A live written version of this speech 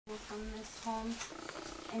from this home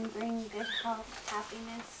and bring good health,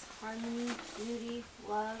 happiness, harmony, beauty,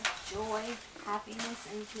 love, joy, happiness,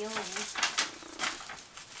 and healing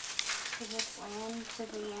to this land, to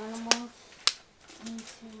the animals, and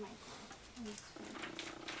to Michael and his family.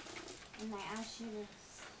 And I ask you to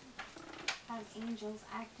have angels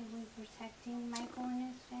actively protecting Michael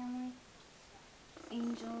and his family.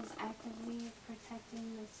 Angels actively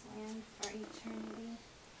protecting this land for eternity.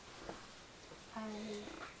 I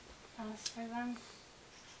ask for them.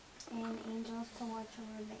 And angels to watch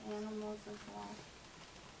over the animals as well.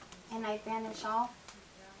 And I banish all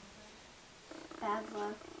bad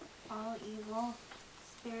luck, all evil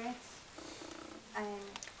spirits. I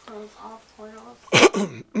close all portals.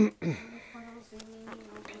 Any portals remaining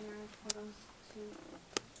open are portals to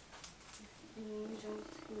the angels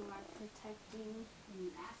who are protecting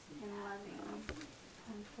and loving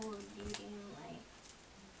and full of beauty and light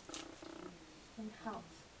and health,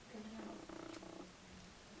 good health.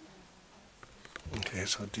 Okay,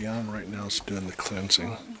 so Deanna right now is doing the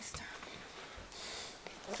cleansing.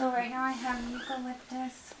 So right now I have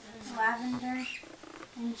eucalyptus, lavender,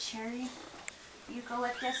 and cherry.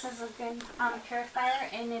 Eucalyptus is a good purifier,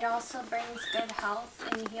 and it also brings good health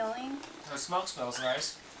and healing. The smoke smells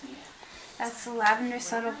nice. That's the lavender,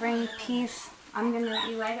 so it'll bring peace. I'm going to let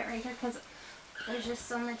you light it right here because there's just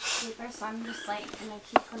so much paper, so I'm just like going to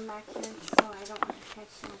keep them back here so I don't want to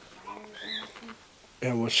catch no fires or anything.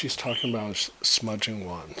 And what she's talking about is smudging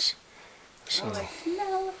wands. So. Oh, I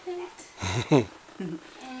smell it. And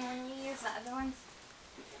when you use the other ones,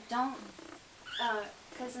 don't,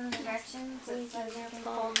 because in the directions it says you can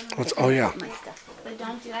fold them. Oh yeah. But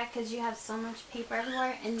don't do that because you have so much paper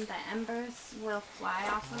everywhere and the embers will fly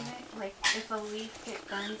off of it. Like if a leaf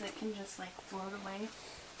burns, it can just like float away.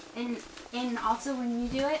 And also when you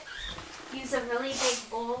do it, use a really big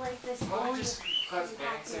bowl like this bowl. Why just cause a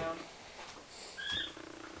bang sound?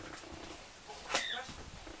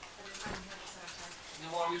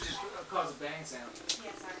 Why don't we just cause a bang sound?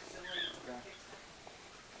 Yes, absolutely. Okay.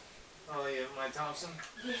 Oh yeah, my Thompson?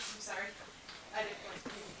 Yes, I'm sorry. I didn't want to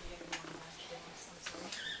give you anyone last day, so I'm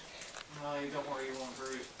sorry. No, you don't worry, you won't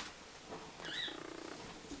hurt.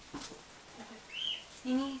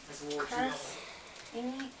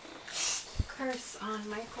 Any curse on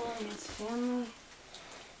Michael and his family,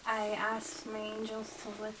 I ask my angels to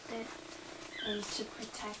lift it and to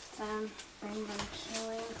protect them, bring them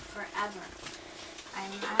healing forever.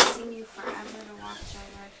 I'm asking you forever to watch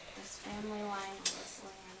over this family line and this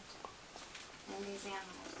land and these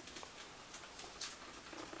animals.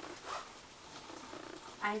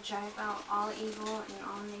 I drive out all evil and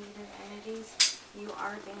all negative entities. You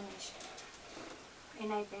are banished.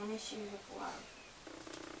 And I banish you with love.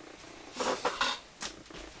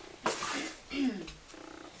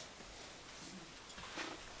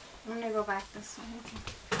 I'm going to go back this way.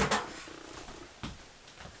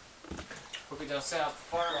 Hope we don't set out the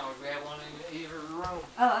fire alarm. We have one in either room.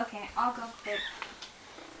 Oh, okay. I'll go quick.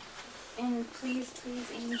 And please,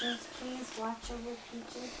 please, angels, please watch over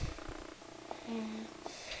Peaches. And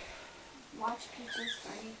watch Peaches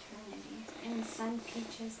for eternity. And send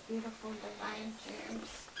Peaches beautiful divine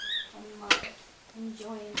germs and love and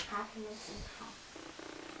joy and happiness and health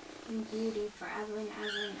and beauty forever and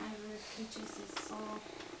ever and ever. Peaches' soul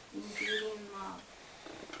in beauty and love.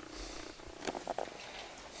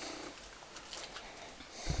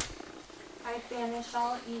 I banish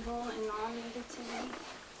all evil and all negativity.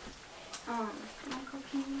 Michael,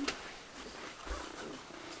 can you?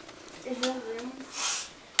 Is there room?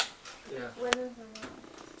 Yeah. What is the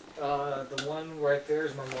room? The one right there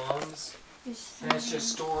is my mom's. And it's just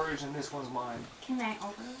storage, and this one's mine. Can I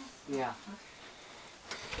open this? Yeah. Okay.